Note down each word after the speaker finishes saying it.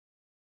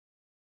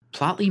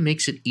Plotly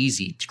makes it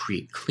easy to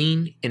create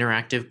clean,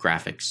 interactive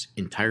graphics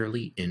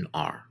entirely in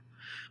R.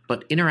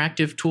 But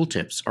interactive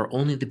tooltips are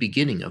only the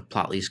beginning of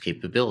Plotly's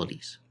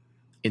capabilities.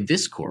 In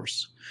this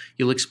course,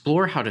 you'll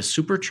explore how to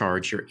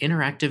supercharge your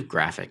interactive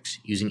graphics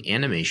using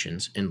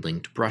animations and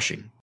linked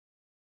brushing.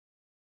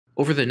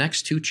 Over the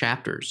next 2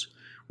 chapters,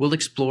 we'll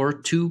explore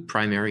 2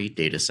 primary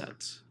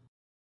datasets.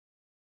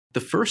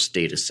 The first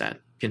dataset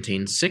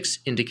contains 6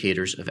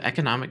 indicators of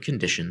economic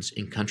conditions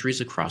in countries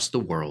across the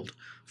world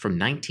from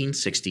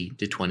 1960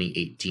 to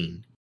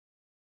 2018.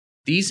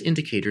 These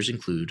indicators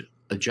include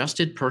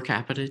adjusted per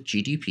capita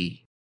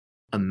GDP,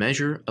 a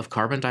measure of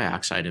carbon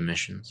dioxide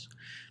emissions,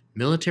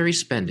 military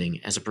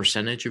spending as a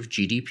percentage of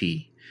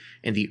GDP,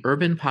 and the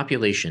urban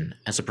population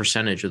as a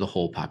percentage of the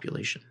whole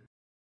population.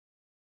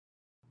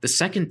 The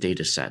second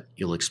dataset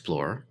you'll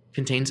explore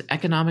contains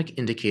economic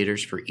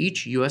indicators for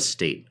each U.S.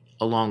 state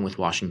along with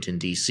Washington,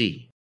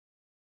 D.C.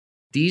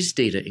 These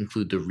data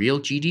include the real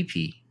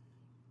GDP,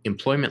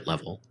 employment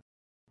level,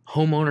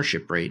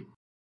 homeownership rate,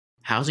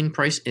 housing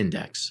price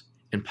index,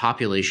 and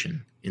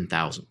population in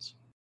thousands.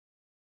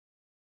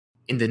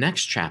 In the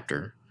next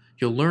chapter,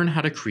 you'll learn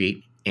how to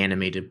create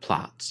animated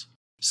plots,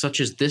 such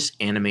as this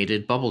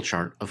animated bubble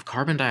chart of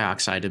carbon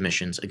dioxide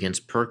emissions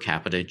against per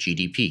capita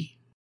GDP.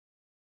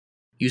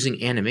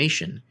 Using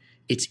animation,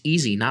 it's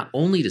easy not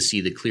only to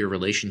see the clear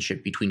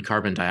relationship between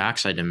carbon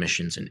dioxide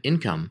emissions and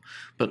income,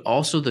 but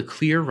also the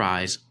clear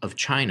rise of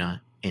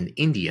China and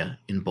India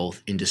in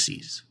both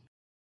indices.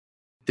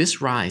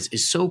 This rise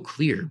is so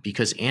clear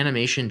because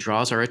animation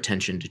draws our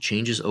attention to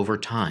changes over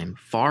time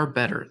far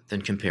better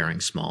than comparing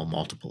small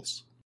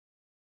multiples.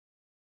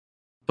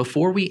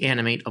 Before we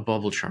animate a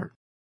bubble chart,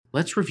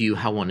 let's review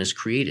how one is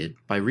created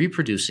by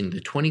reproducing the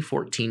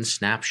 2014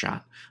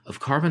 snapshot of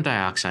carbon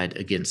dioxide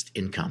against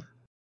income.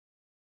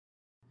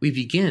 We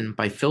begin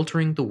by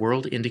filtering the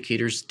World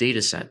Indicators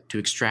dataset to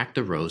extract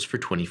the rows for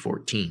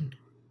 2014.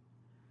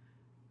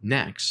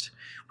 Next,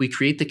 we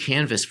create the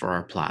canvas for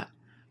our plot,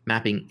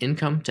 mapping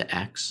income to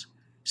X,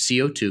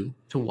 CO2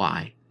 to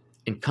Y,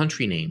 and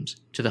country names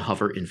to the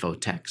hover info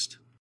text.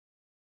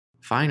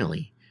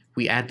 Finally,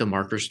 we add the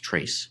markers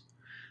trace,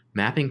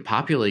 mapping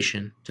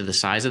population to the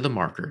size of the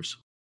markers,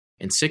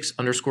 and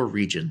 6_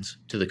 regions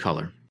to the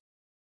color.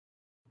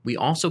 We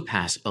also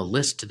pass a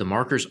list to the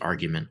markers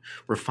argument,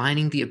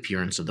 refining the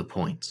appearance of the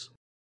points.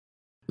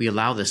 We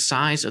allow the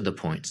size of the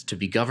points to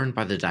be governed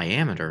by the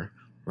diameter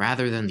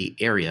rather than the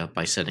area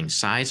by setting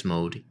size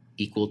mode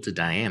equal to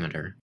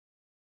diameter,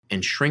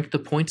 and shrink the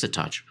points a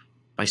touch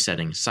by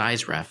setting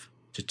size ref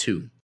to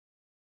 2.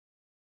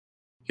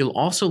 You'll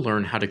also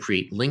learn how to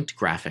create linked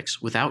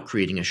graphics without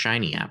creating a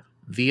Shiny app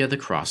via the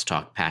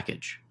Crosstalk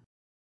package.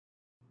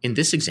 In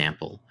this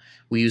example,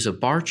 we use a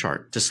bar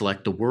chart to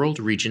select the world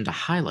region to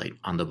highlight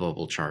on the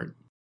bubble chart,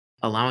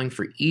 allowing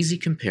for easy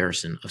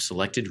comparison of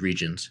selected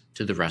regions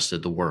to the rest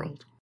of the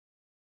world.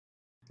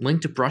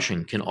 Linked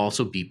brushing can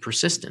also be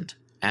persistent,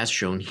 as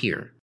shown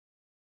here,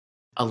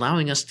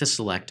 allowing us to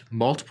select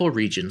multiple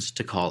regions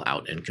to call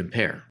out and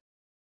compare.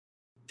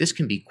 This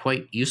can be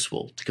quite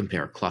useful to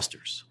compare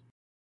clusters.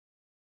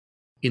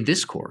 In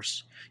this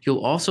course,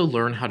 you'll also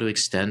learn how to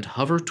extend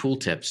hover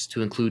tooltips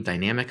to include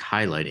dynamic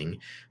highlighting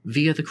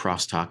via the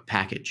Crosstalk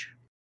package.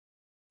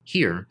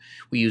 Here,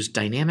 we use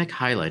dynamic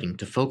highlighting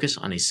to focus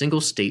on a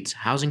single state's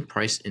housing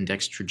price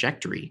index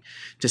trajectory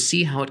to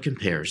see how it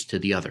compares to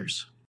the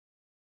others.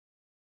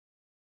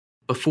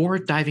 Before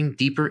diving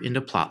deeper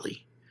into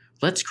Plotly,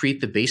 let's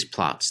create the base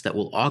plots that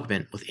will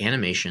augment with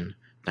animation,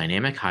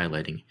 dynamic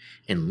highlighting,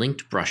 and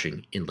linked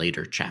brushing in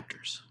later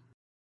chapters.